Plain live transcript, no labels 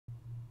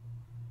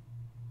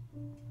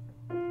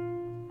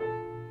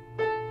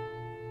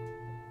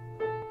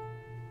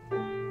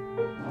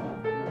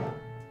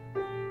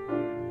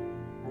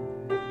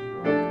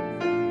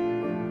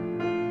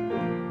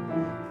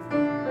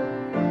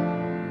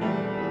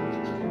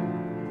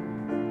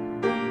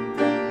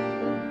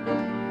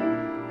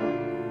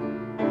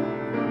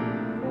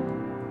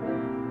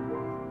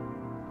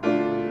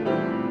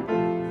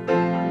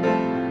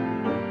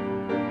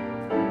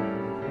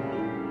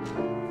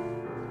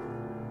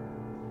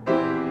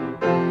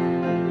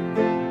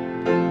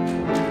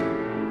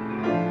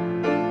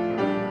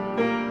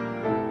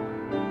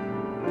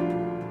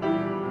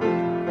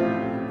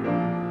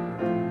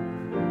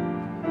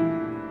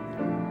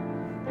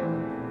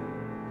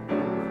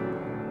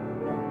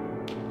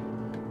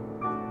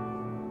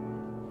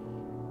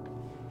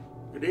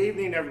Good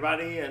evening,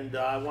 everybody, and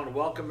I want to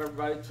welcome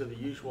everybody to the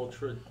usual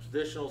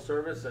traditional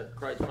service at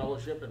Christ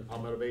Fellowship in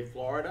Palmetto Bay,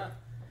 Florida.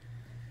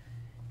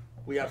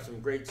 We have some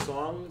great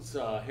songs,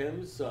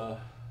 hymns,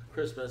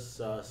 Christmas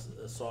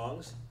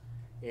songs,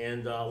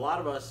 and a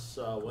lot of us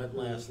went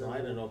last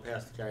night. I know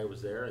Pastor Carey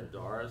was there, and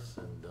Doris,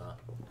 and a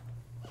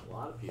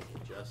lot of people.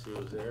 Jesse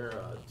was there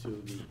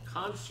to the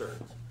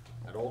concert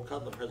at Old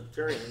Cutler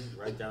Presbyterian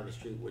right down the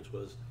street, which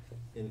was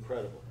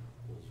incredible.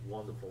 It was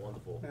wonderful,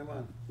 wonderful.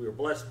 Amen. We were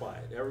blessed by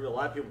it. A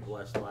lot of people were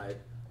blessed by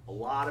it. A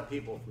lot of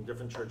people from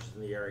different churches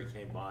in the area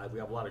came by. We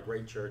have a lot of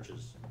great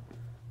churches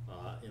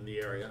in the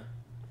area.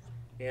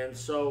 And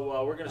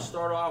so we're going to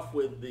start off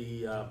with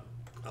the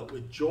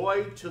with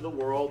Joy to the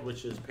World,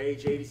 which is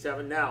page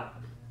 87. Now,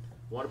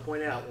 I want to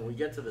point out, when we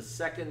get to the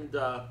second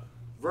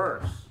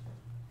verse,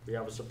 we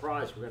have a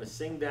surprise. We're going to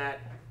sing that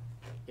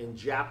in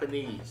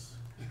Japanese.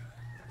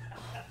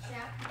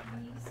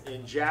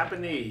 In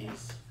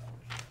Japanese.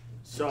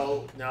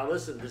 So now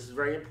listen, this is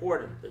very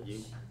important that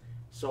you.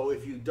 So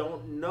if you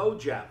don't know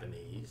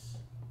Japanese,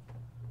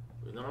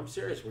 no, I'm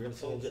serious. We're going to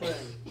sing.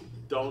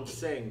 Don't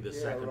sing the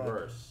second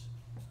verse.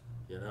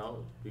 You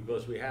know,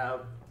 because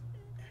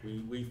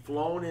we've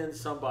flown in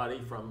somebody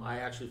from. I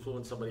actually flew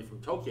in somebody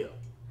from Tokyo,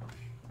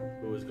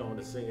 who is going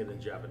to sing it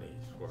in Japanese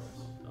for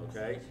us.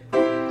 Okay.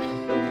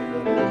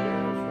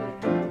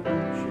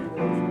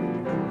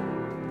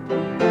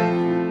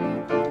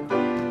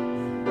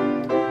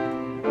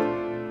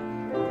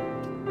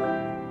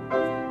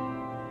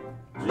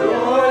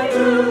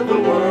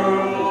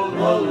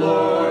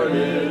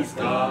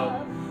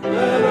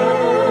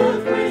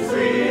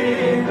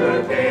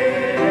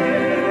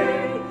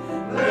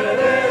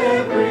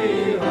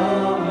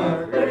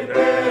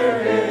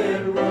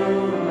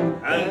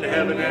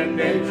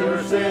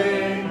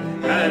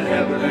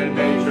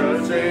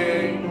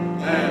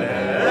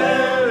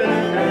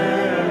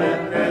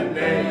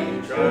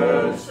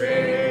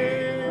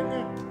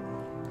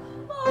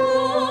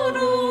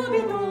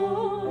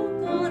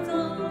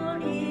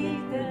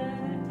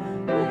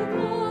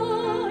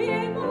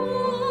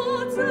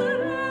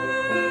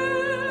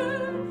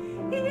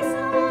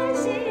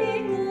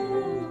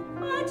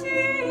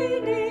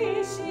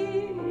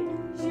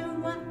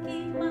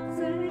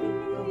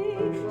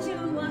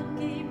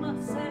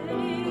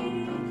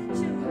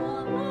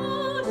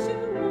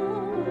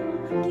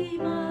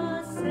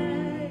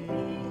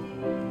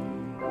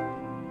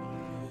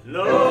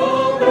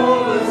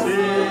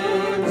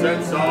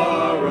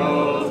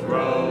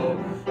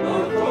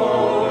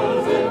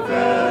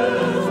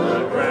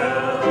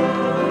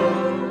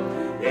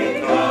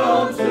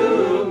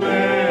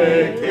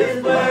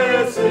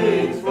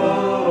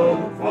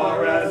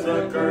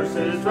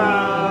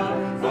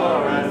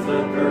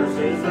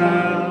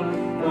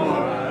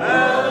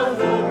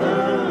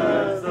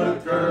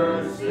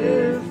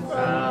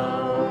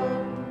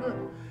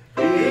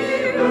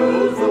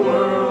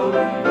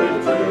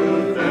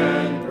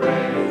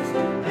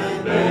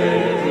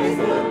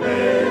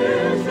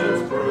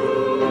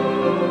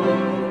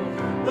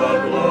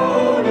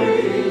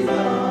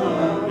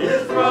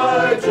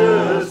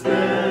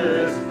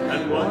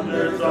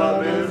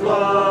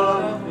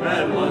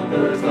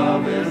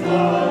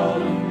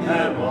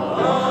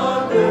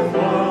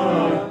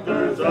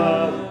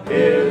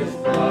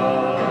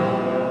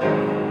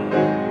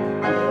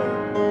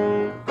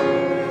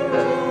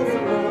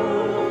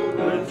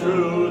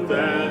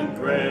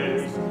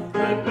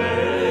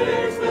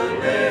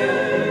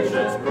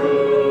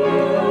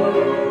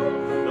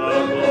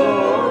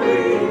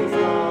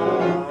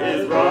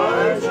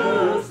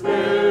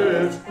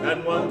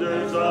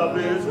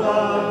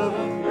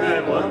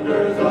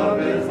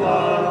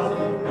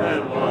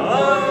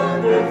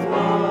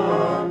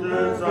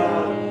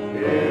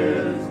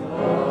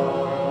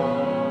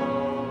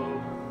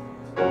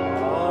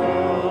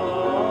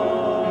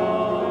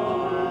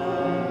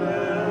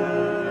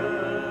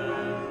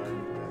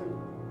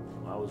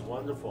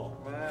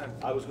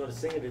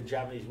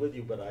 Japanese with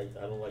you, but I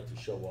don't like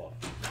to show off.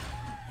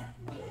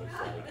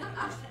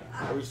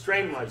 I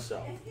restrain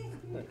myself.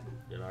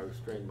 You know, I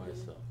restrain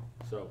myself.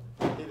 So,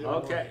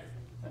 okay.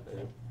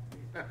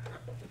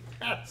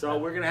 So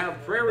we're gonna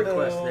have prayer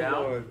requests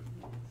now,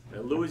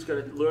 and Louis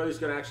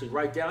gonna actually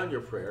write down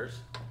your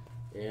prayers,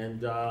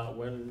 And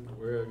when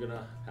we're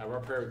gonna have our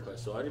prayer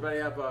request. So anybody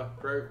have a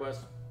prayer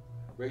request?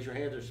 Raise your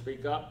hand or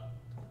speak up.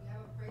 We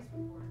have a praise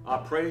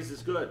report. Praise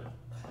is good.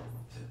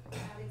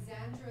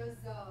 Alexandra's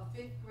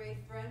fifth grade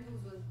friend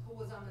who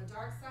was on the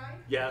dark side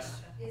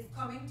Yes. is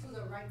coming to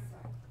the right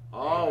side.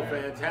 Oh,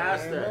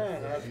 fantastic.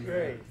 Amen. That's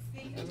great.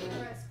 Speaking to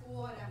her at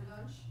school and at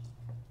lunch,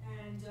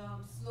 and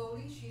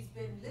slowly she's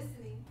been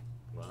listening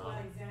to Wow.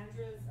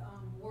 Alexandra's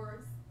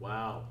words.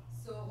 Wow.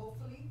 So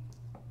hopefully,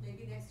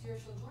 maybe next year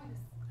she'll join us.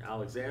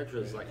 Alexandra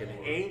is like an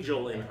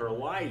angel in her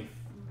life.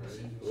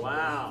 She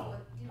Wow.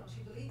 believes what,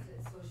 she believes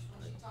it. So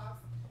when she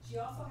talks, she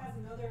also has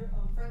another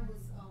friend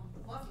who's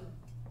Muslim.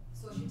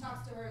 So she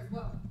talks to her as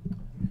well.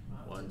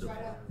 Wonderful. To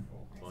try to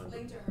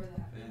explain to her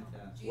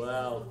that. Jesus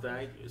Well, is the way.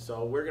 thank you.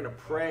 So we're gonna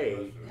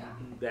pray Yeah.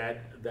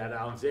 that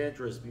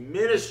Alexandra's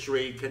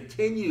ministry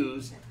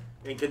continues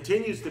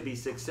to be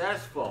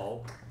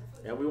successful.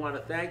 And we want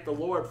to thank the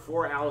Lord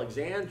for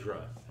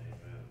Alexandra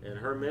and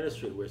her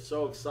ministry. We're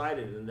so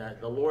excited and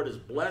that the Lord is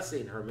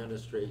blessing her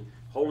ministry.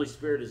 Holy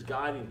Spirit is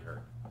guiding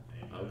her.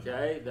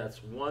 Okay?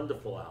 That's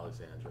wonderful,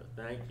 Alexandra.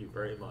 Thank you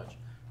very much.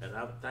 And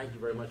thank you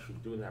very much for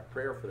doing that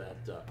prayer for that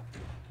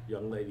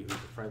young lady who's a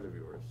friend of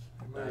yours.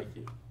 Thank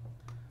you.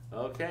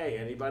 Okay,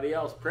 anybody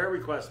else? Prayer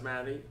request,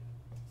 Manny.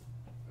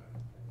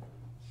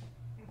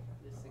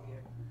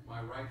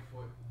 My right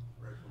foot,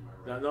 right from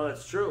my right. No,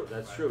 that's true.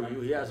 That's true.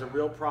 He has a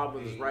real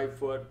problem with his right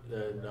foot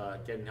and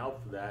getting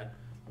help for that.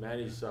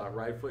 Manny's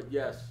right foot.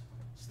 Yes,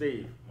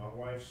 Steve. My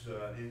wife's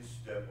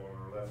instep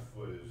on her left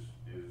foot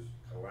is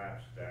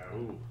collapsed down,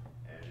 Ooh.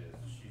 and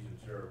she's in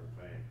terrible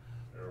pain.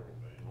 Terrible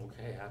pain.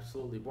 Okay,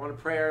 absolutely. Want a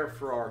prayer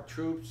for our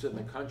troops and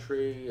the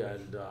country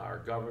and our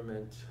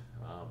government,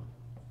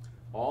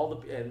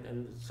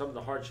 and some of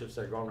the hardships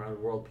that are going around the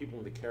world. People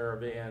in the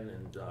caravan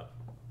and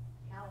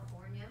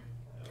California.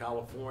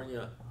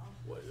 California.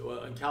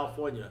 Well, in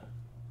California,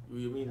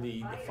 you mean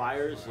the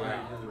fires?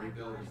 Yeah. The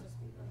rebuilding.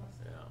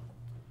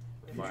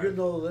 Yeah. Did you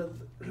know that,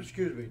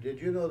 excuse me,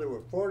 did you know there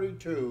were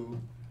 42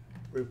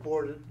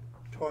 reported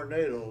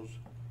tornadoes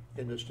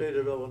in the state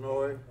of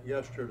Illinois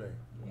yesterday?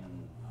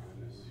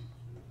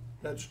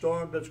 That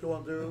storm that's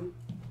going through,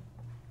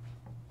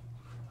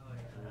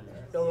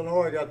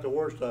 Illinois got the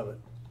worst of it,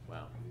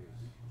 Wow.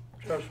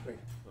 trust me. Okay.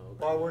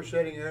 While we're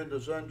sitting here in the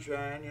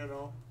sunshine, you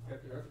know,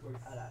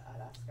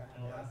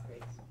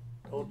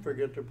 don't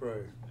forget to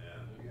pray.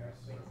 Yeah.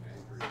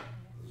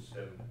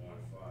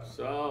 7.5.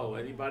 So,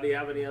 anybody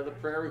have any other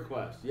prayer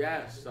requests?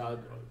 Yes,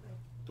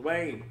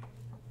 Dwayne.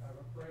 I have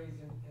a praise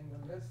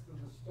in the midst of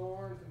the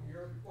storms and the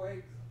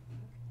earthquakes,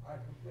 I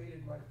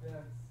completed my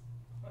fence.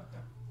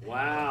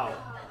 Wow,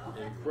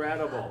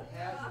 incredible.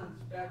 Past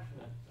inspection.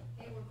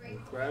 Hey, we're grateful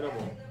Incredible.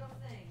 for every little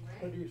thing,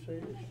 right? What do you say?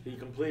 He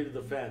completed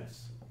the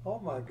fence. Oh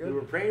my We were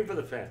goodness. praying for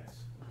the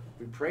fence.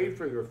 We prayed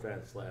for your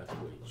fence last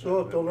week. So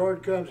if the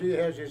Lord comes, he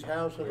has his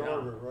house in Yeah.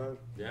 order, right?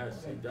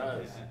 Yes, he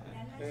does.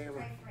 And let's Amen.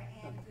 pray for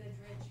Ann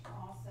Goodrich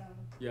also.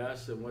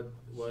 Yes, and what?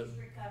 She's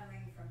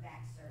recovering from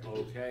back surgery.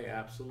 Okay,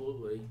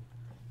 absolutely.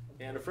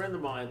 And a friend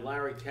of mine,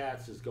 Larry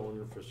Katz, is going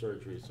in for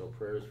surgery, so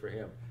prayers for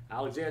him.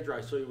 Alexandra,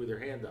 I saw you with your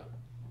hand up.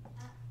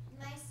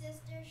 My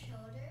sister's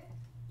shoulder.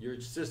 Your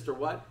sister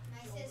what?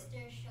 My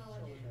sister's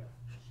shoulder.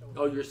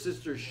 Oh, your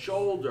sister's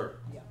shoulder.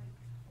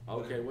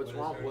 Okay, what's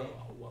wrong?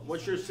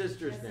 What's your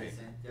sister's name?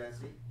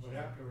 Jesse? What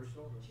happened to her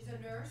shoulder? She's a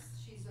nurse.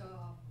 She's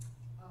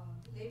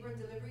a labor and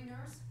delivery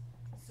nurse.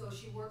 So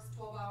she works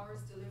 12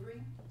 hours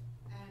delivering,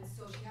 and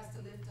so she has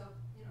to lift up,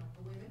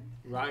 the women.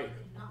 And Right.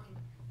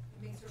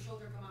 It makes her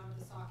shoulder come out of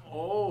the socket.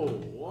 Oh,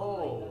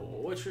 whoa.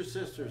 What's your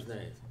sister's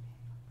name?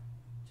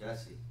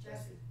 Jesse.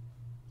 Jessie.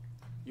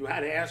 You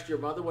had to ask your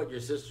mother what your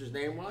sister's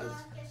name was?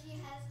 Because she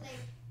has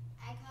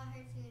I call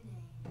her two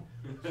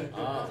names.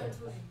 Oh, Those are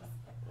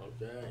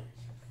twins. okay.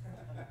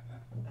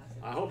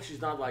 I hope she's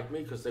not like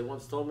me, because they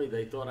once told me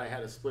they thought I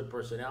had a split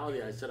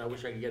personality. I said, I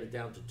wish I could get it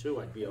down to 2,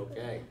 I'd be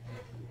okay.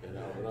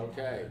 But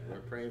okay, we're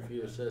praying for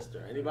your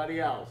sister. Anybody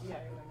else? Yeah,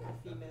 like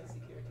a female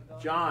security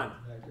guard. John?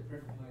 I could pray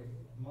for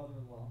my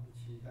mother-in-law.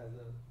 She had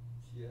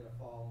a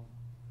fall.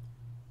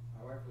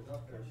 My wife was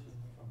up there. She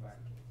didn't come back,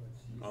 but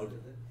she Okay.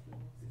 said that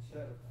it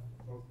shed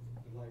broke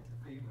like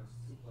the femur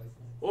 2 places.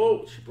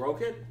 Oh, she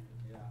broke it?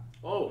 Yeah.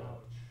 Oh.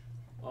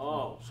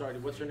 Oh, sorry,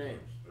 what's her name?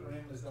 Her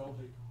name is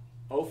Elby.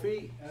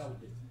 Ophi?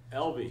 Elby.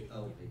 Elby.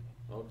 Elby.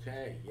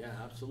 Okay, yeah,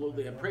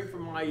 absolutely. And pray for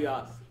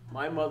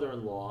my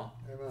mother-in-law,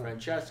 Amen.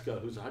 Francesca,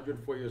 who's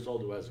 104 years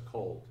old, who has a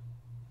cold.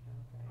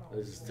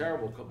 There's this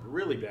terrible,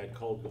 really bad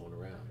cold going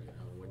around,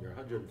 when you're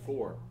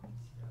 104.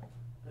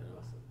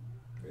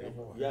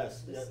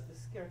 Yes, The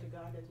security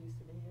guard that used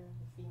to be here,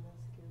 the female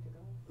security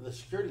guard, the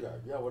security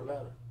guard, yeah, what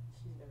about her?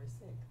 she's very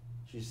sick.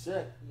 She's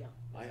sick. Yeah.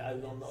 I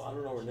don't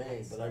know her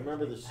name, but I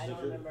remember the I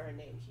don't remember her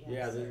name. She had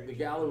Yeah, the surgery.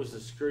 gal who was the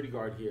security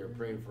guard here,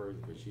 praying for her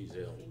because she's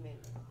ill. Female.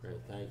 Great,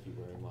 thank you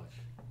very much.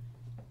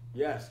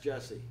 Yes,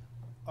 Jesse.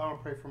 I want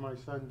to pray for my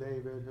son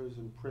David, who's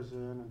in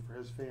prison, and for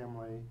his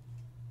family.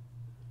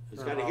 He's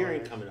For got a hearing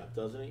holidays. coming up,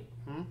 doesn't he?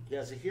 Hmm? He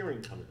has a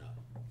hearing coming up.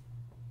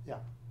 Yeah.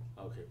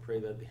 Okay, pray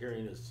that the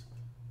hearing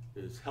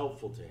is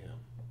helpful to him.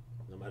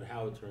 no matter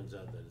how it turns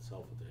out, that it's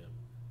helpful to him.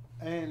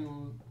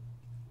 And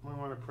we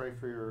want to pray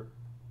for your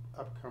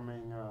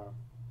upcoming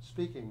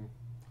speaking.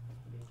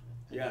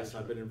 Yes,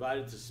 I've been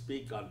invited to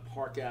speak on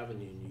Park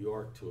Avenue in New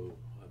York to,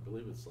 I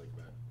believe it's like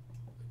about,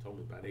 they told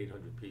me about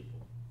 800 people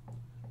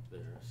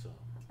there, so.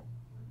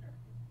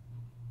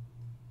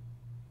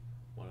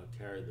 Want to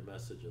carry the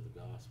message of the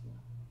gospel.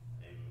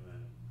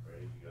 Amen.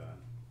 Praise God.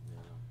 Yeah,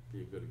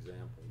 be a good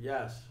example.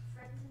 Yes.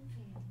 Friends and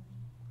family.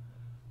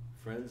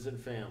 Friends and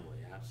family,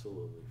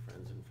 absolutely.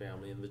 Friends and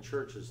family, and the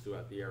churches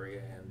throughout the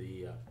area, and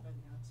the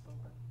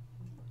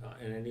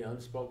and any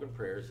unspoken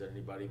prayers that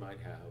anybody might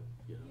have.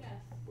 You know,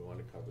 Yes. we want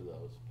to cover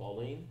those.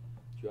 Pauline,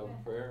 do you have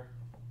a prayer?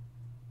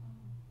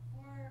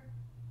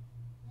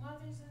 For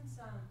mothers and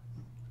sons.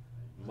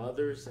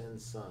 Mothers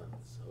and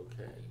sons.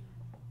 Okay.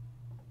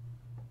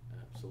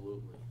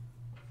 Absolutely.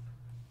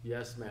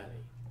 Yes,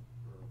 Manny.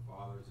 For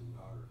fathers and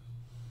daughters.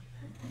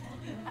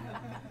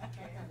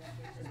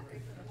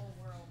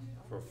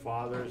 For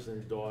fathers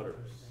and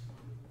daughters.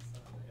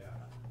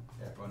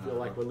 Yeah. I feel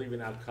like we're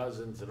leaving out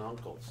cousins and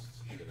uncles.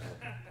 You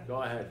know.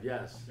 Go ahead.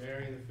 Yes.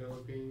 Mary in the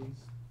Philippines,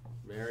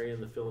 Mary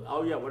in the Philippines.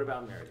 Oh yeah. What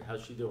about Mary?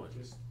 How's she doing?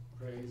 just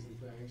praise and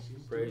thanks.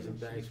 Praise and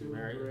thanks for doing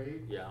Mary.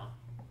 great. Yeah.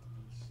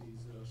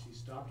 She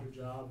stopped her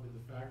job in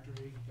the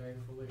factory,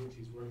 thankfully.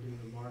 She's working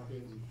in the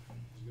market, and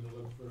she's gonna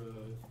look for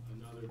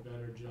another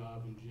better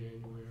job in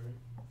January.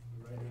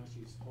 But right now,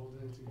 she's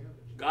holding it together.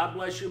 God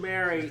bless you,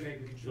 Mary. She's taking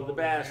You're control the of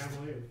her best.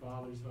 family, her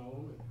father's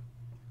home, and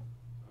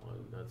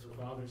That's her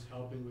father's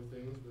helping with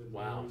things, but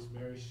wow.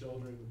 Mary's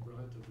shouldering the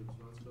brunt of the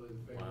responsibility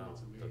of the family. Wow.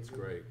 It's amazing. That's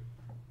great.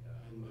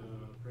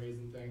 And praise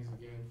and thanks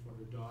again for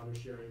her daughter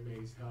sharing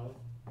May's health.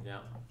 Yeah.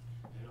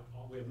 And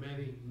we have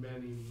many,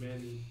 many,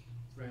 many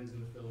friends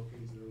in the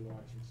Philippines that are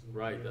watching. So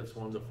Right, prayers that's to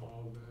wonderful.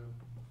 all of them.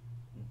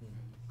 And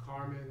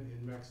Carmen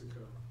in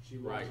Mexico, she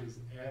Right. watches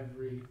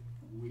every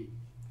week.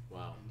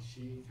 Wow. And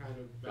she kind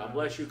of God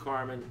bless you,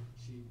 Carmen.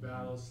 She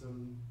battles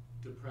some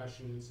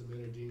depression and some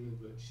inner demons,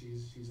 but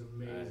she's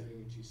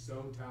amazing, and she's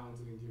so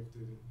talented and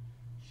gifted, and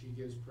she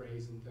gives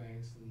praise and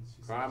thanks. And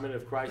she Carmen,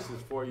 says, if Christ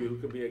is for you, who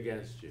could be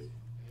against you?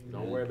 Amen.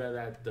 Don't worry about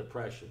that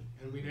depression.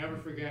 And we never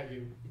forget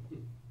you.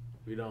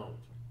 We don't.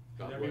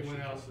 God And bless everyone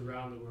you. else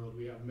around the world,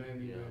 we have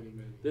many, Yeah. many,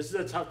 many. This is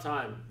a tough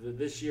time.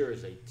 This year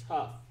is a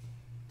tough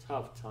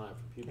time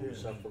for people who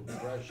suffer from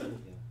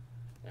depression.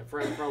 And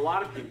for a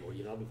lot of people,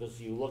 you know, because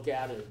you look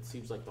at it, it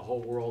seems like the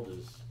whole world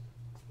is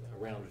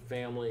around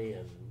family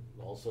and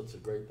all sorts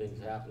of great things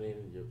happening.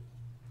 And you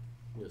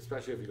know,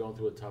 especially if you're going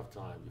through a tough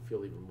time, you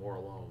feel even more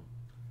alone.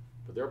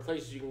 But there are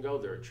places you can go.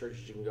 There are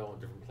churches you can go,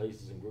 and different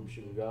places and groups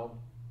you can go.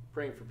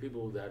 Praying for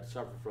people that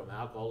suffer from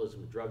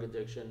alcoholism and drug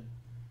addiction.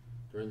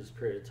 During this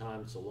period of time,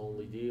 it's a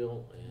lonely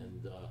deal,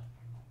 and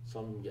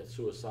some get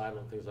suicidal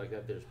and things like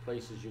that. There's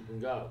places you can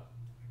go.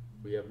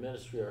 We have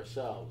ministry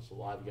ourselves, a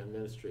Live Again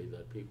ministry,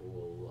 that people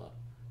will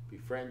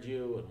befriend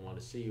you and want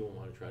to see you and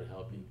want to try to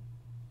help you.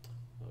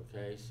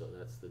 Okay, so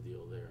that's the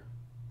deal there.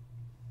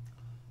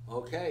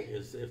 Okay,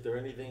 if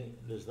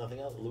there's nothing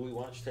else, Louis,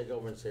 why don't you take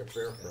over and say a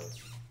prayer for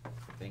us?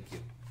 Thank you.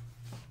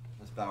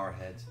 Let's bow our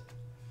heads.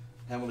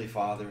 Heavenly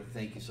Father,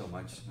 thank you so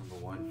much, number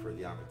one, for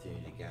the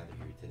opportunity to gather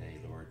here today,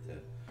 Lord,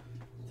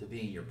 to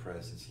be in your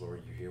presence,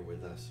 Lord. You're here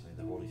with us. May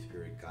the Holy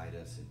Spirit guide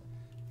us and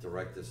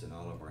direct us in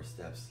all of our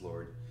steps,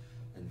 Lord.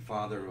 And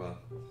Father,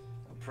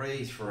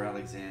 praise for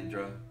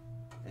Alexandra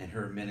and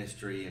her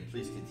ministry, and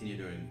please continue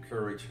to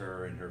encourage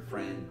her and her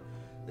friend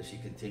that she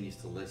continues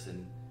to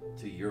listen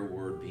to your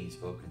word being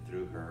spoken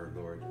through her,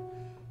 Lord.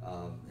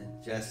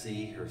 And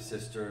Jessie, her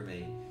sister,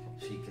 may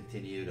she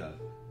continue to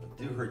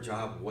do her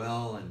job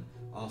well and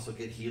also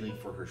get healing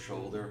for her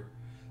shoulder.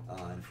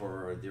 And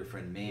for our dear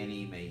friend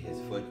Manny, may his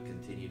foot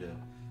continue to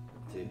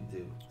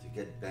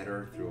get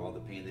better through all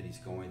the pain that he's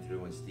going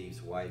through, and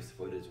Steve's wife's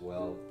foot as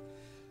well.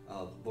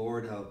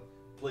 Lord,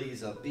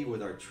 please be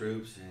with our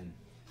troops and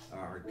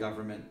our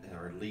government and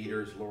our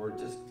leaders, Lord.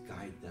 Just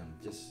guide them.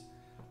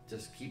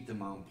 Just keep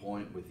them on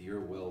point with your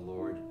will,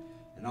 Lord.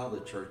 And all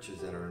the churches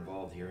that are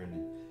involved here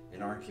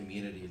in our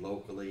community,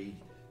 locally,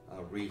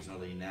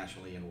 regionally,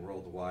 nationally, and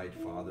worldwide,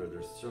 Father.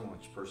 There's so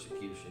much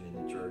persecution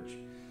in the church.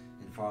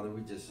 And Father,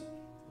 we just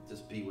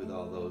be with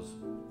all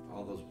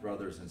those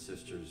brothers and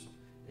sisters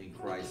in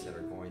Christ that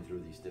are going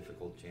through these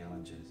difficult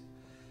challenges.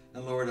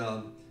 And Lord,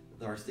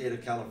 our state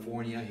of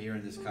California here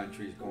in this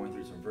country is going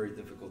through some very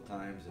difficult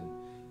times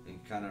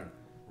and kind of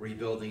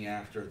rebuilding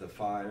after the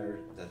fire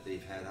that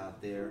they've had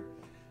out there.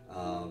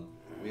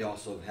 We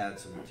also have had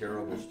some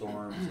terrible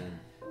storms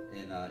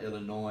in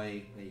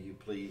Illinois. May you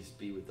please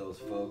be with those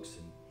folks,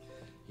 and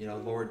you know,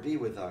 Lord, be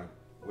with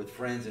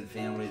friends and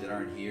family that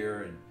aren't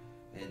here,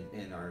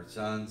 and our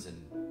sons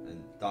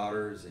and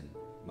daughters and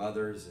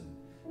mothers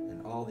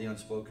and all the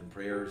unspoken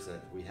prayers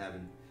that we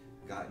haven't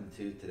gotten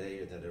to today,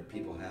 or that our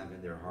people have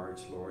in their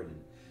hearts, Lord.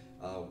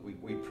 And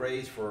we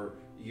praise for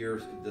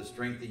the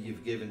strength that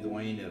you've given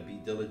Dwayne to be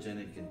diligent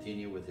and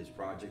continue with his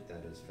project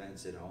at his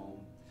fence at home.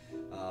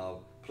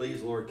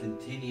 Please, Lord,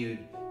 continued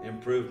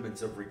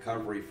improvements of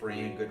recovery for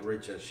Ann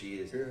Goodrich as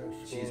she's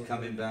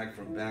coming back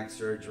from back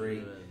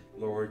surgery.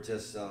 Lord,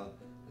 just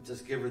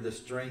give her the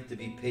strength to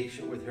be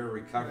patient with her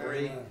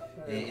recovery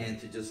and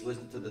to just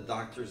listen to the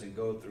doctors and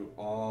go through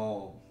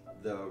all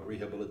the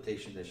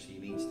rehabilitation that she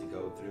needs to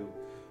go through.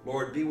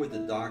 Lord, be with the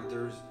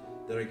doctors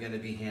that are going to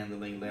be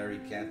handling Larry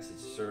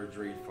Katz's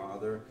surgery,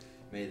 Father.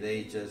 May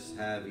they just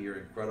have your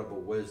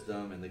incredible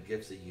wisdom and the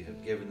gifts that you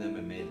have given them,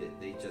 and may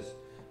they just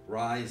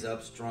rise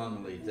up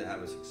strongly to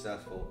have a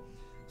successful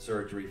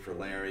surgery for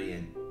Larry.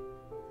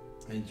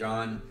 And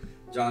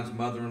John's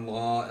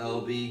mother-in-law,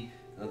 Elby,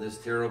 this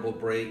terrible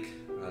break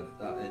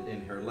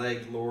in her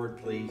leg, Lord,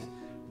 please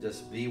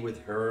just be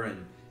with her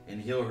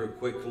and heal her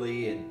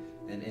quickly and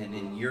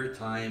in your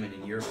time and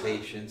in your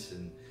patience.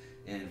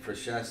 And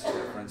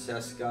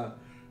Francesca,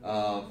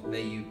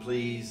 may you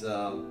please,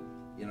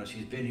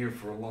 she's been here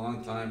for a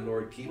long time,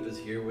 Lord, keep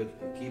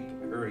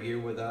her here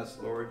with us,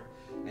 Lord,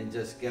 and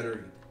just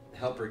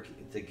help her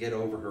to get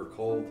over her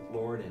cold,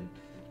 Lord.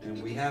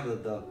 And we have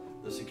the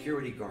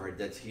security guard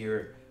that's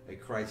here at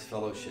Christ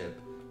Fellowship.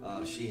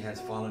 She has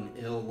fallen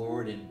ill,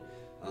 Lord, and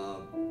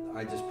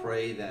I just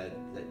pray that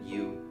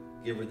you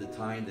give her the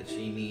time that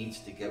she needs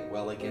to get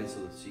well again, so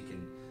that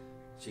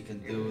she can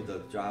do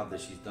the job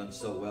that she's done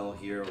so well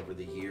here over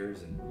the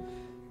years. And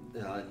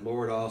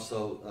Lord,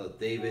 also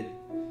David,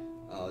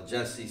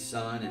 Jesse's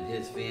son, and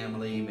his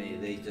family, may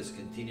they just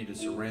continue to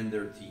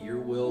surrender to your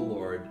will,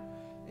 Lord,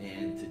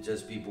 and to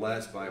just be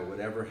blessed by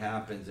whatever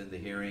happens in the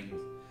hearing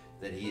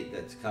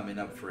that's coming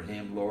up for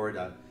him, Lord.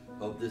 I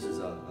hope this is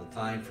a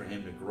time for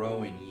him to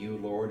grow in you,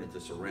 Lord, and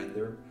to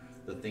surrender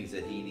the things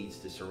that he needs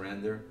to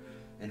surrender.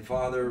 And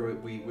Father,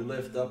 we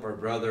lift up our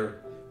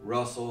brother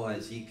Russell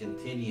as he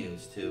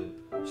continues to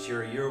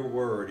share your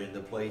word in the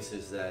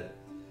places that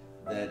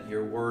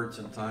your word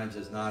sometimes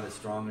is not as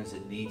strong as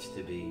it needs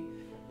to be.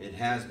 It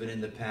has been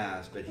in the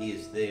past, but he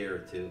is there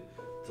to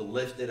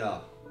lift it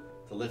up,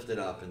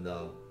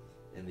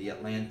 in the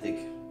Atlantic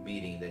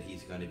meeting that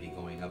he's going to be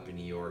going up in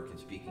New York and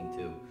speaking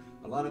to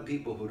a lot of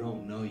people who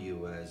don't know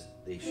you as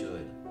they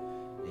should.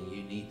 And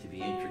you need to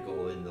be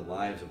integral in the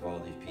lives of all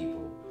these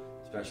people,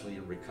 especially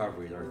in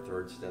recovery. Our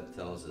third step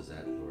tells us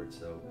that, Lord.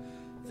 So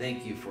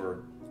thank you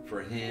for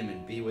him,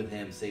 and be with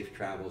him. Safe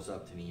travels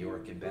up to New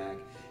York and back.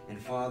 And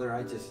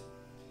Father,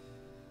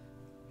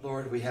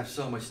 Lord, we have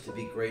so much to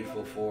be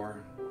grateful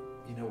for.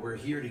 We're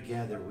here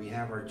together. We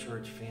have our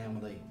church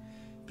family.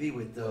 Be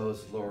with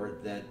those,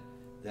 Lord, that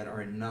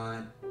are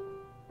not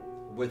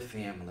with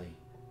family.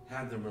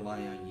 Have them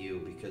rely on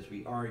you, because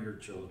we are your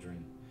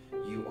children.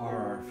 You are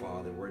our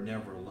Father. We're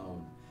never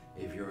alone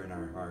if you're in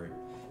our heart.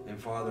 And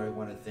Father, I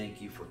want to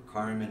thank you for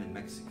Carmen in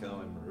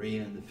Mexico and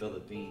Maria in the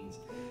Philippines,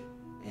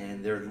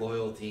 and their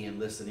loyalty in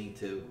listening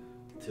to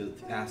the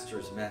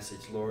pastor's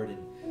message, Lord.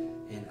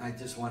 And I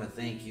just want to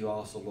thank you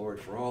also, Lord,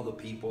 for all the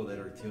people that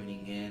are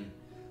tuning in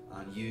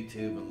on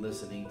YouTube and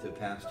listening to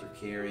Pastor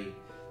Carey.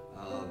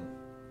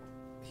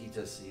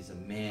 He's a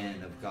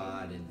man of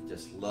God and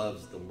just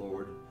loves the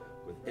Lord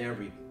with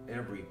every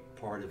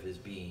part of his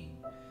being.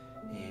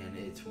 And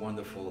it's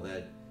wonderful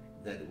that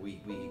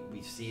we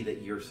see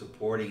that you're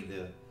supporting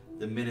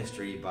the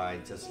ministry by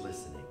just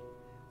listening.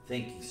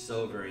 Thank you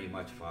so very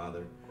much,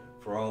 Father,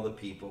 for all the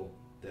people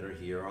that are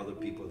here, all the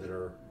people that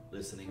are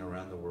listening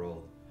around the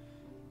world.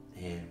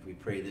 And we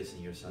pray this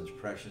in your Son's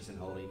precious and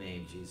holy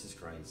name, Jesus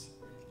Christ.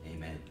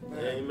 Amen.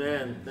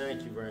 Amen.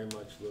 Thank you very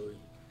much, Louis.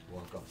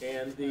 Welcome.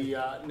 And the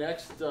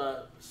next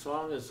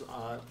song is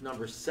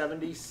number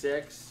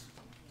 76.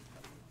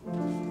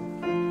 And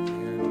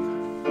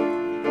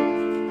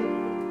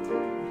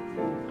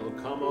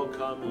O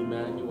come,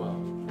 Emmanuel.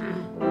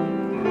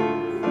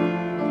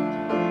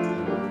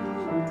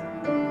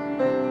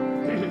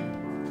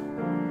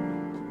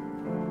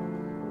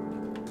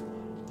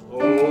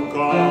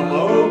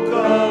 O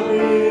come,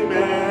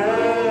 Emmanuel,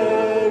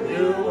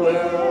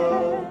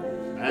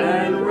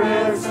 and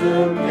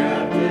ransom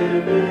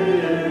captive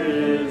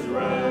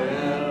Israel,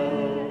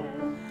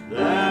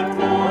 that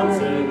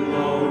once in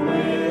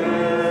lonely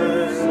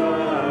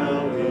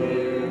exile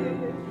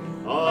here,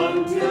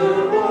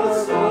 until the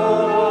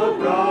Son of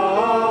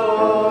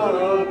God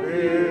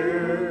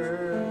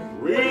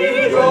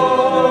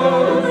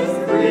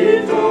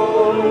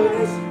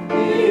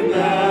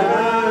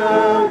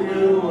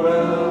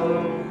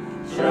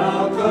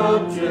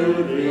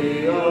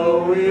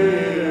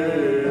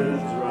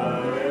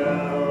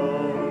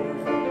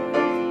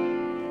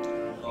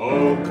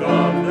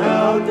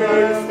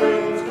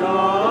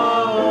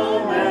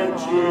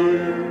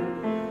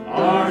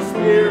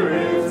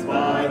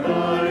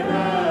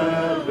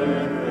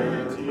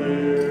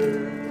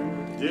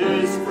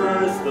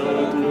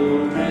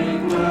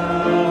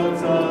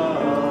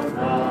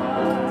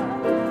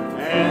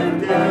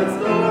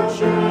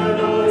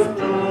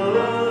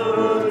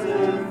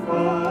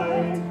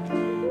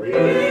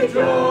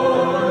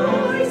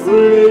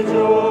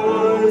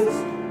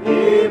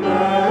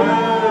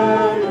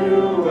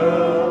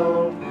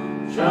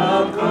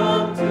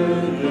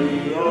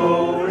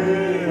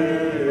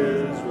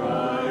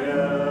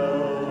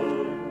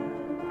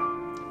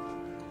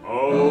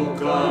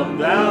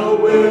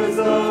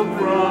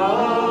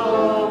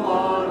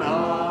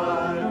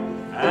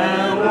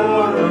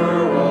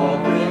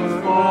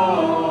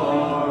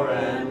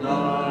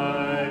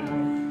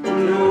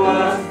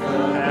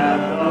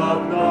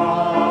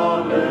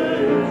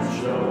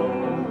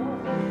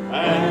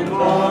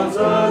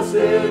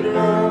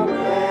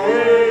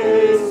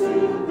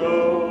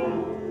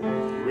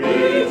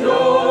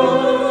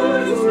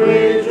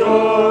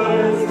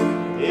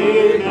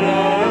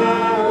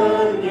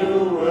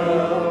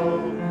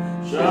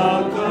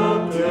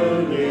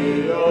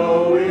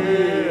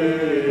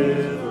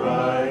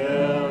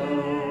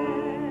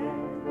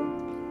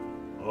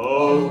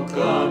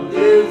come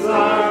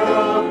desire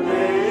of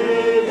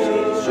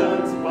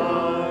nations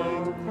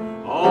bind,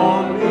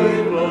 all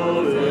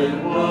people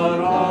in one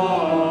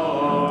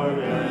heart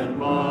and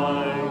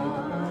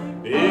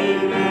mind.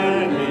 In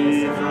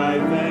any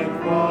strife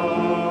and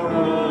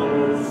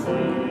quarrel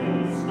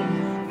cease,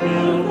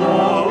 fill the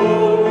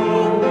whole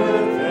world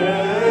with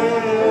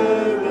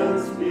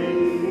heaven's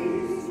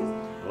peace.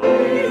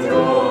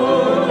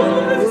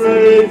 Rejoice,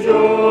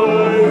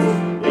 rejoice,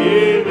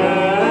 Emmanuel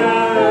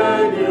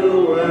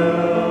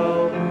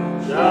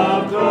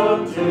shall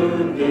come to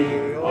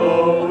thee,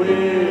 O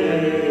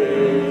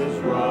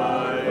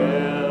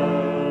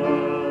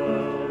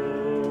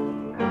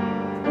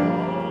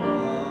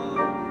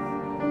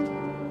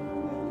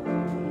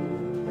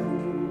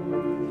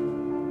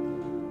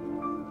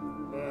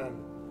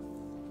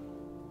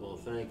Well,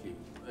 thank you.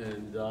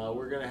 And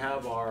we're going to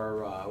have our,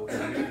 we're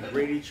going to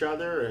greet each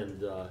other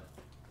and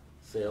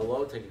say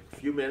hello, take a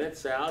few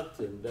minutes out,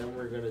 and then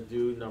we're going to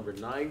do number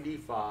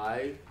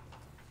 95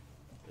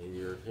 in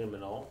your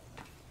hymnal,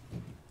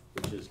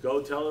 which is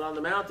Go Tell It on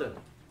the Mountain.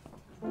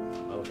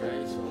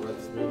 Okay, so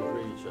let's maybe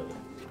greet each other.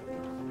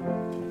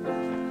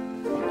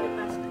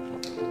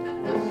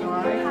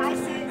 Hi,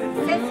 sis.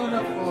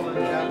 Beautiful and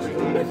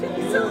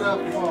Japanese.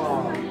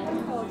 Beautiful.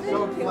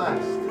 So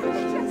blessed.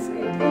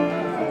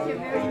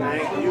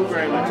 Thank you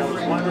very much. That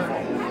was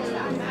wonderful.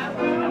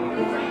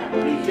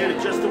 You did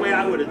it just the way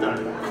I would have done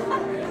it.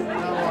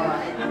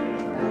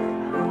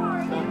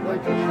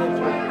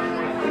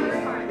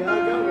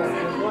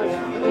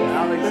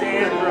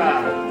 Alexandra,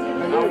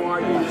 how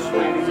are you,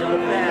 sweetie? You're the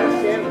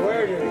best.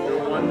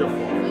 You're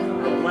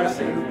wonderful. A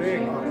blessing.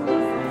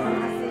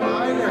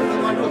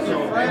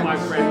 Hey, my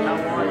friend, how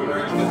are you?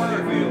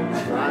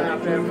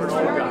 Not bad for an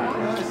old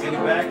guy. Get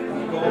it back.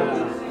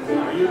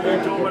 Are you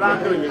doing what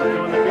I'm doing? You're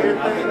doing the beard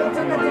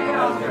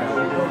thing?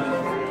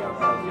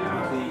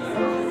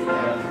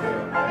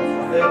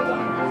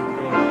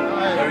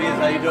 There he is.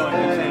 How you doing?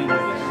 Good seeing you.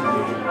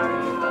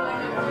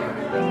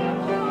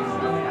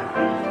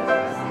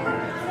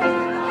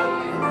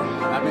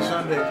 Happy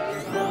Sunday.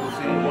 Good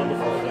seeing you.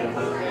 Wonderful.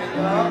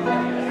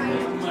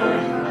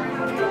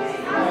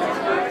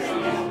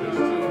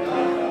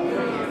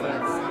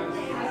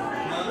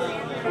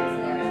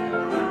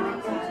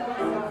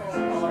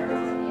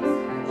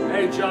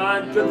 Hey,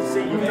 John, good to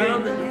see you. You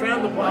found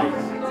the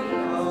place.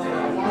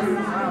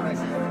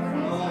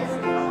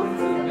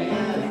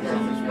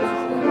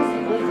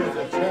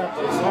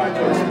 It's hard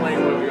to explain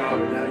where we are,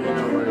 but now you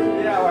know where it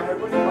is. Yeah, I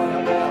heard what you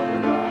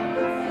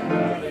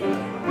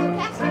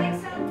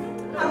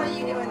How are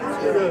you doing?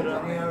 Good,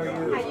 honey, how are you?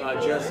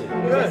 Jesse.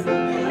 Good.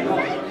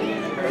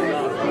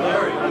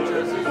 Larry, not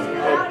Jesse.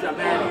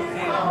 Manny.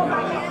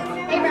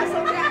 Hey,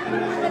 Russell.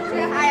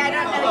 Hi, I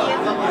don't know you.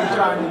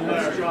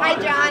 Hi,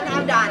 John.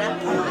 I'm Donna.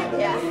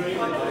 Yeah.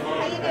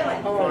 How you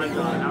doing? Fine,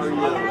 John. How are you?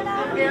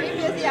 Very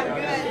busy. I'm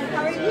good.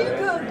 How are you?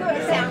 Good, good.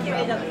 Sound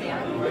good up there.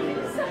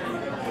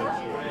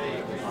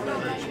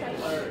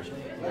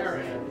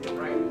 Larry,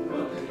 right.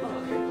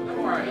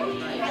 How are you?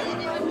 How you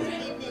doing this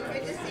evening?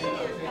 Good to see you.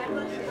 God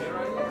bless you.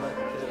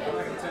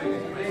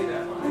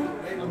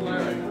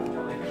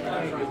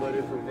 Thank you,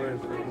 buddy, for praying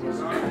for me.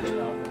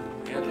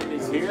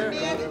 Anthony's here.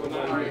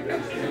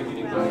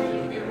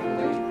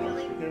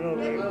 You know,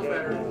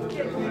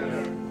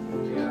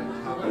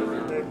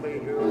 they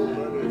made your old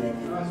buddy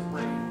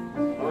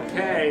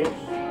Okay.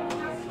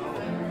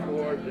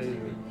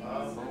 coordinator.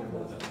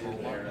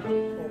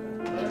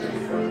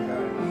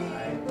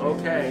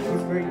 Okay.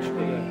 Great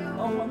student.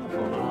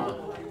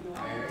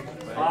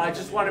 I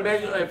just want to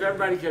mention, if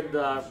everybody could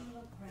go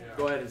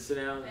ahead and sit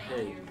down.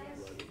 Hey.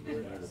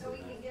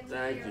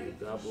 Thank you.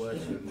 God bless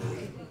you.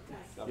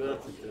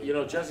 You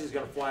know, Jesse's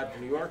going to fly up to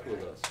New York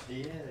with us.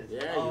 He is.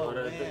 Yeah, you want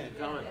to think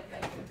you're coming.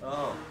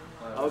 Oh.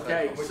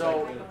 Okay,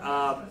 so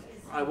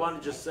I want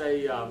to just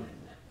say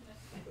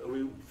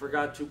we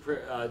forgot to,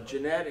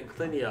 Jeanette and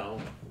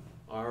Clinio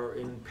are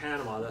in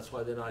Panama, that's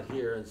why they're not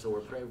here, and so we're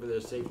praying for their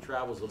safe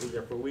travels. They'll be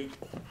there for a week.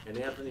 And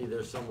Anthony,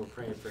 there's some we're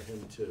praying for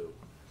him too.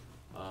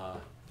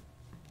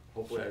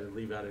 Hopefully I didn't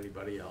leave out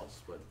anybody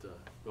else, but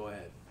go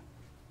ahead.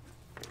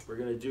 We're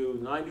going to do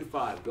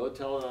 95, Go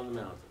Tell It on the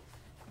Mountain.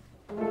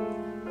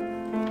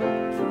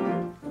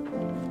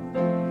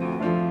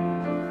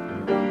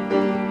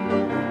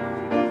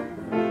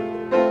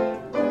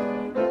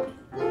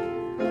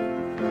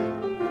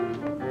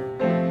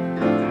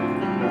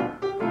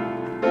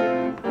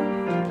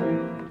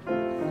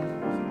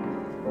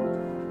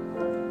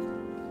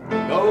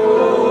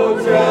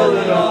 Go tell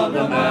it on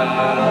the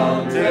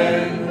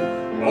mountain,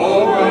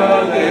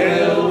 over the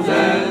hills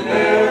and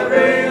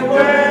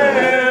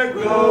everywhere.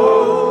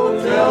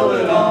 Go tell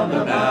it on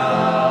the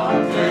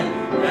mountain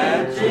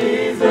that Jesus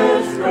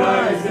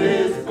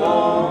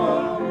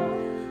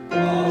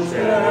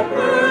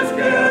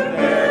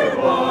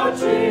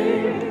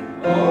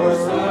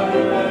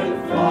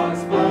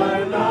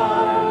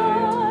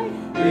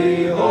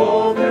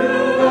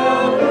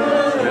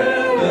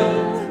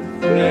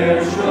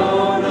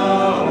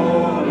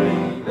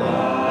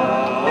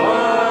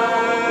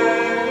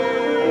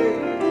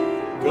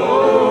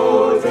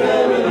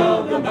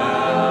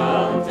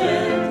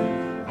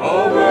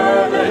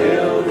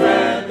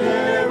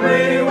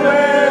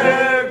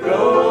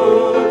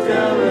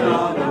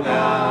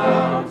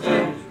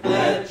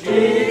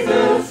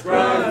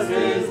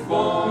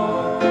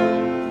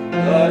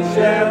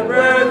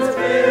shepherds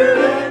feared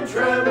and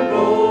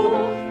trembled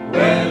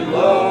when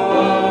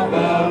low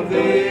above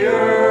the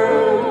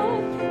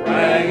earth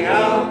rang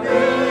out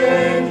the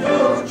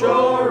angels'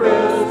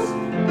 chorus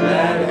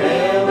that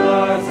hailed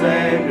our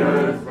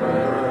Savior's birth.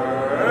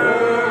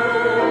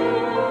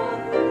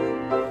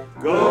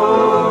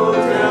 Go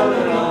tell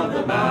it on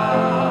the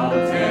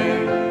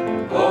mountain,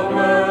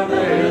 over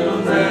the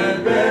hills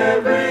and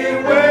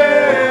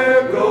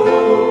everywhere.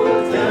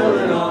 Go tell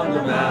it on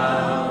the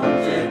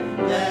mountain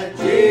that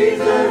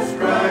Jesus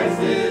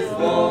Christ is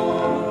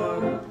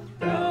born.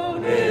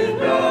 Down in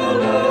the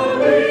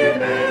lowly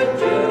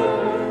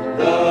manger,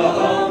 the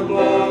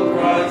humble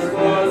Christ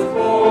was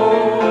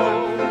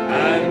born,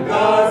 and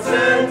God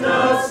sent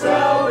us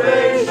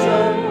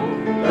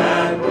salvation,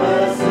 that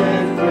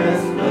blessed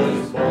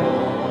Christmas morn.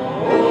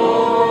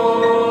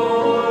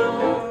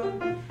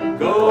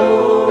 Go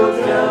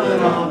tell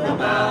it on the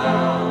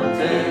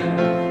mountain,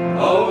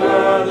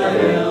 over the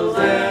hills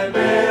and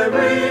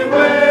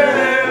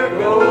everywhere.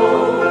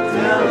 Go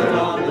tell it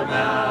on the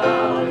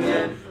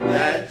mountain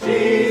that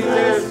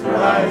Jesus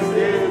Christ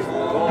is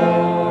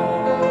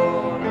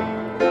born.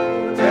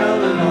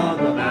 Tell it on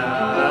the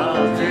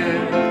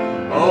mountain,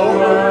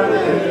 over the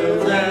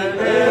hills and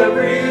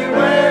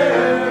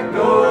everywhere.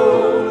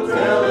 Go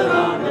tell it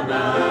on the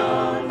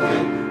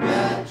mountain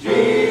that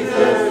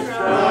Jesus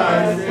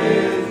Christ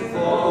is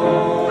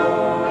born.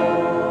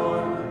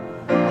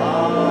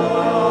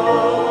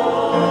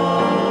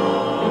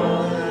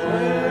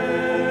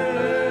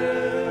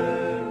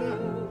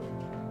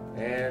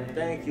 And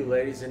thank you,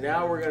 ladies. And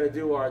now we're going to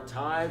do our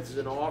tithes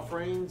and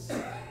offerings.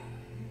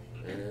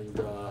 And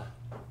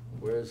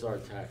where's our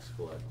tax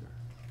collector?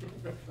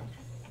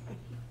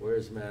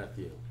 Where's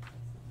Matthew?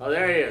 Oh,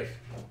 there he is.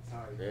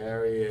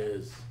 There he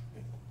is.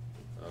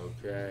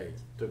 Okay.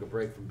 Took a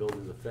break from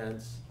building the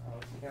fence. I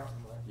was counting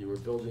my. You were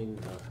building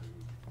the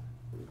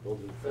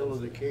Fill of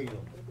fence. the kingdom.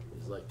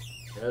 He's like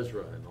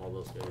Ezra and all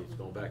those guys. He's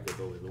going back to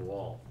building the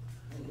wall.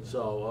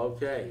 So,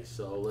 okay.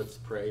 So let's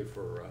pray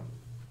for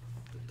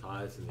the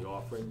tithes and the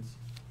offerings.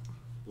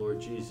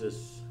 Lord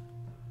Jesus,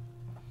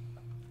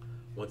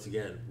 once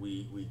again,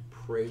 we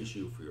praise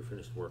you for your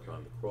finished work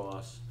on the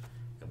cross,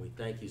 and we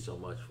thank you so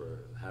much for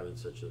having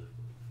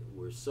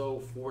we're so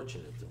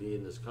fortunate to be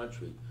in this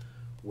country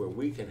where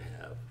we can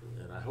have,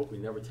 and I hope we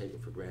never take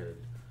it for granted,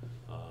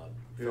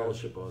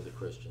 fellowship of the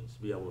Christians,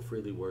 be able to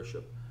freely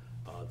worship.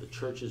 The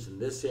churches in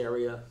this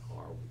area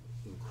are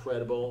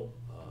incredible.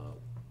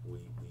 We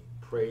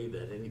pray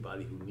that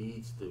anybody who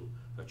needs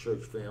a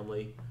church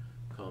family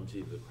comes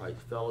either to Christ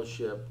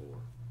Fellowship or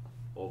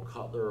Old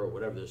Cutler or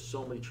whatever. There's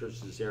so many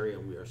churches in this area,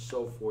 and we are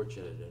so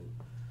fortunate. And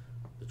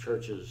the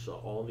churches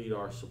all need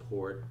our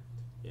support,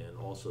 and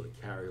also to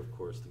carry, of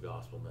course, the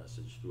gospel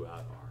message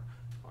throughout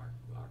our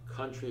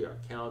country, our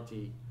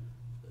county,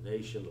 the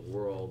nation, the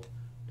world.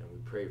 And we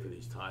pray for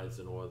these tithes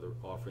and other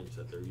offerings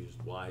that they're used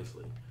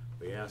wisely.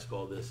 We ask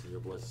all this in your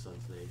blessed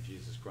Son's name,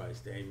 Jesus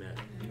Christ. Amen.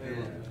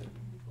 Amen.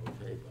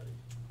 Okay, buddy.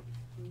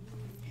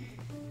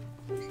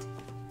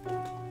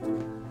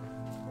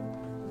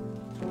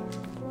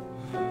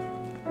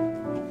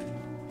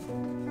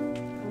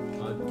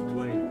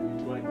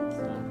 Dwayne,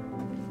 stop.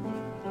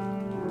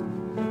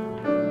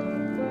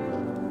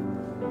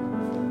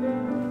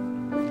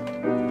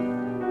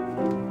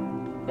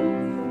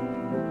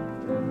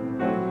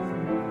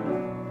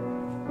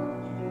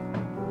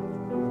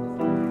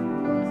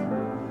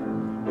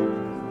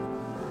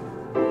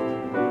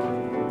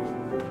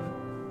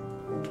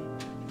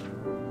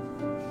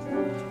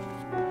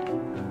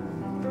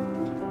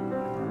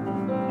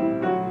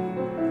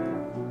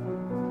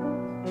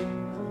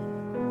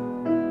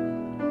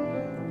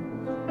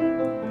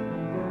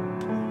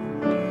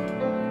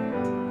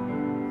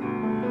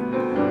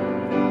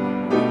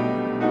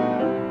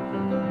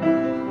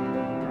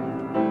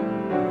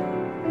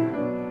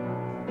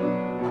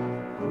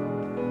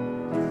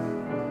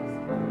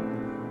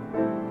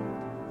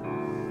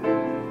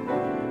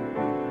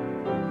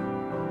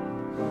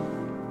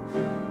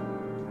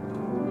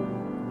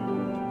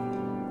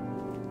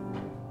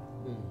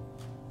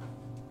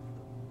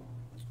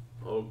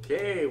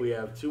 Okay, we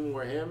have two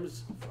more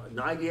hymns.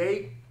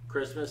 98,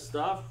 Christmas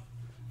stuff.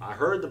 I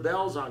heard the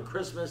bells on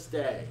Christmas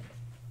Day.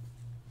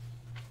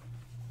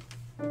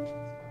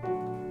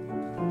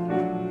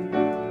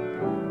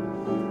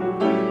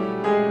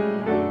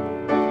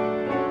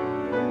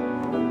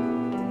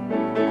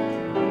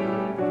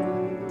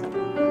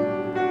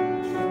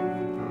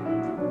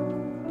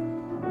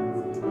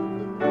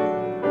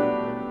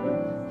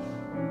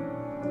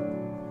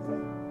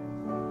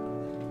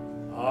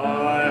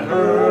 I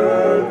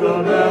heard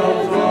the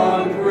bells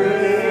on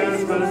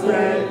Christmas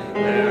Day,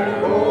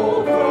 their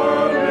old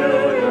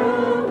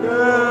familiar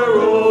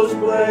carols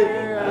play,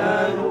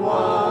 and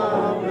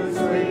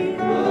wondrously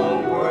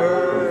the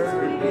words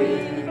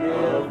repeat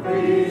of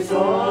peace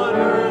on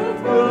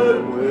earth,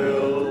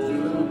 goodwill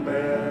to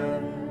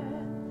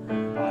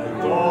men. I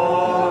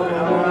thought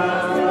how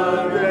last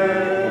the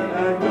day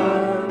had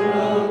come,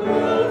 the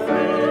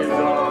belfries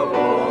of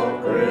all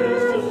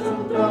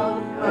Christendom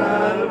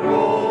had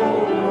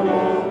rolled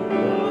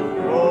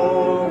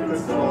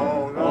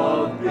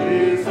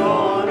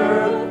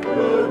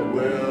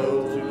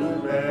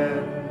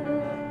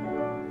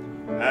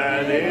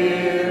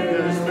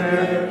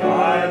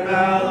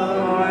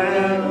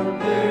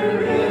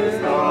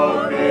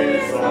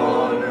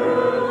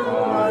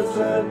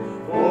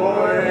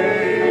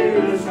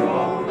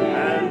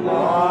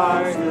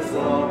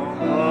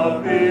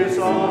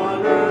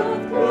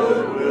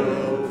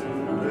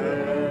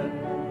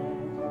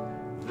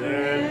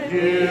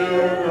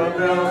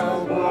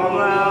bells more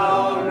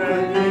loud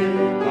and deep.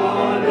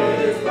 God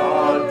is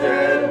not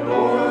dead,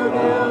 nor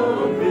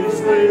will he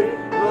sleep.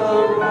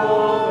 The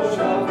wrong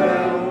shall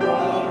fail, the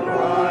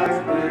right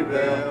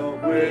prevail.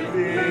 With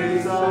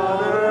peace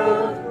on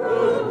earth,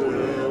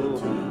 goodwill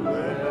to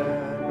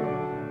men.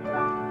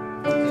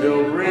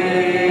 Till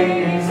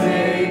ringing,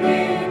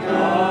 singing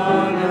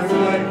on its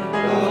way,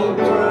 the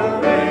world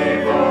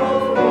may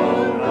both go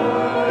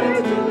night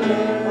to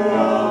day. A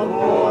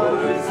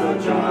voice of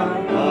John,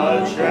 a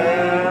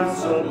chant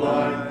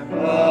sublime,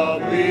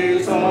 of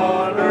peace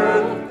on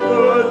earth,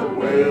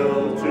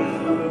 goodwill to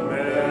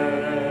men.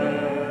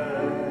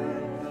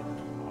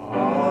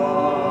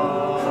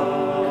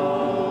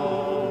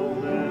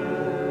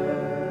 Amen.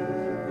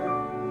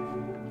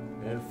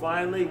 And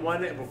finally,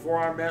 before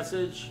our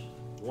message,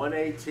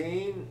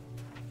 118.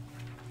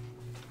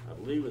 I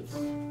believe it's the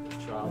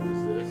child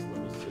is this. Let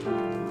me see.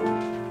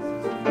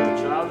 The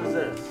child is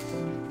this.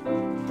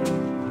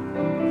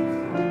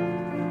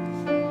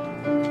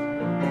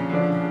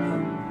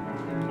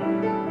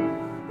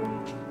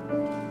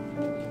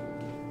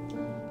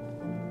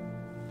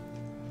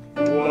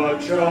 What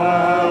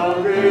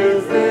child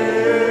is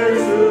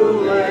this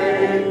who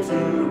lay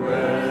to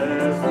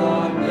rest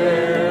on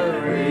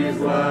Mary's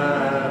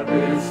lap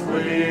is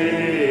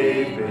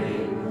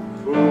sleeping,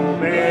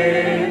 whom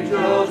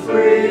angels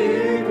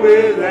greet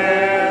with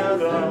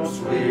anthems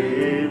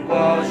sweet,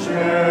 while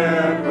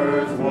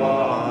shepherds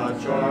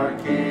watch our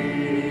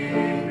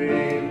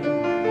keeping.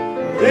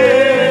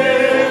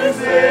 This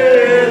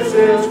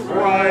is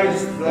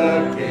Christ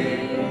the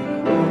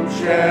King, whom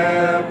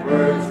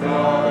shepherds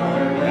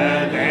guard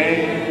and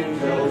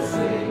angels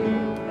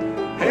sing.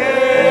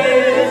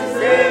 Haste,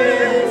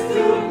 haste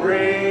to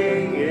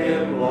bring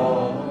him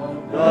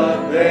long,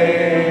 the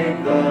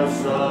babe, the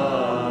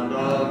Son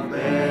of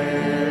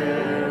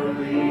Mary.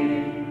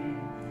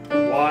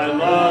 Why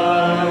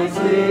lies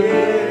he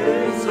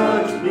in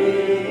such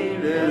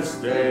meanest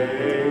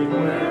state,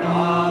 where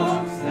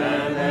ox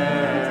and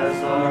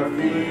ass are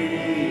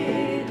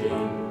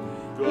feeding?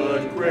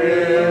 Good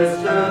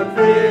Christian,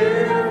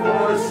 fear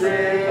for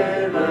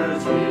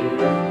sinners here,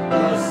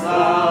 the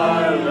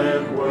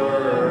silent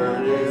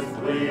word is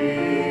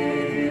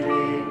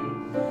pleading.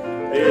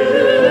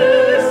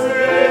 This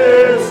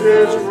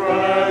is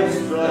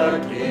Christ the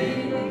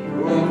King,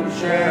 whom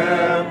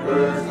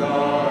shepherds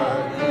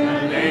guard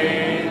and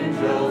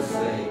angels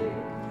sing.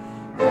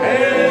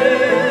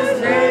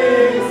 Haste,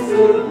 haste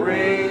to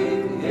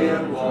bring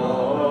him,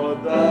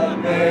 Lord, the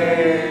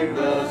babe,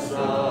 the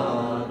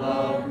Son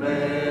of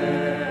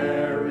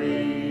Mary.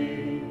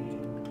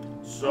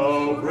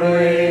 So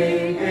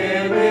bring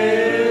him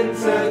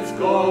incense,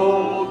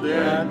 gold,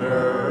 and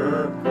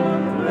myrrh,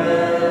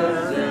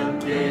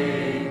 pleasant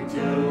King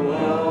to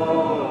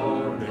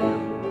own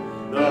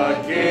him.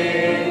 The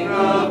King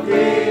of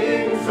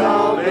kings,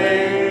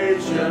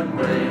 salvation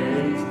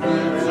brings,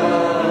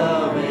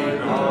 loving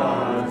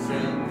hearts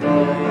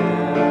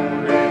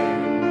enthroning.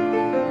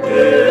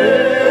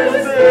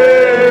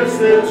 This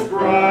is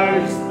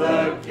Christ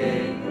the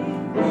King,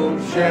 whom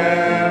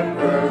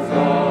shepherds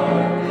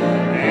guard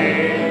and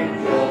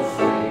angels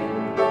sing.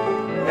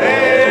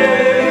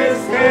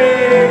 Haste,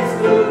 haste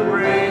to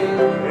bring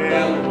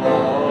him,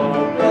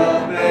 Lord, the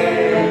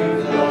babe,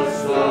 the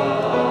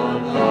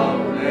Son of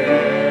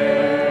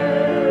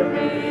Mary.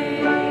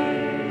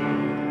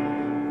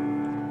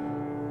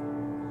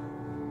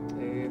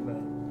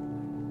 Amen.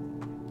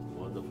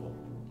 Wonderful.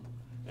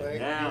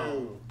 Thank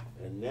you.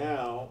 And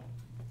now,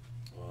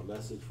 a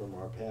message from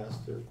our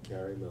pastor,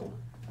 Carey Miller.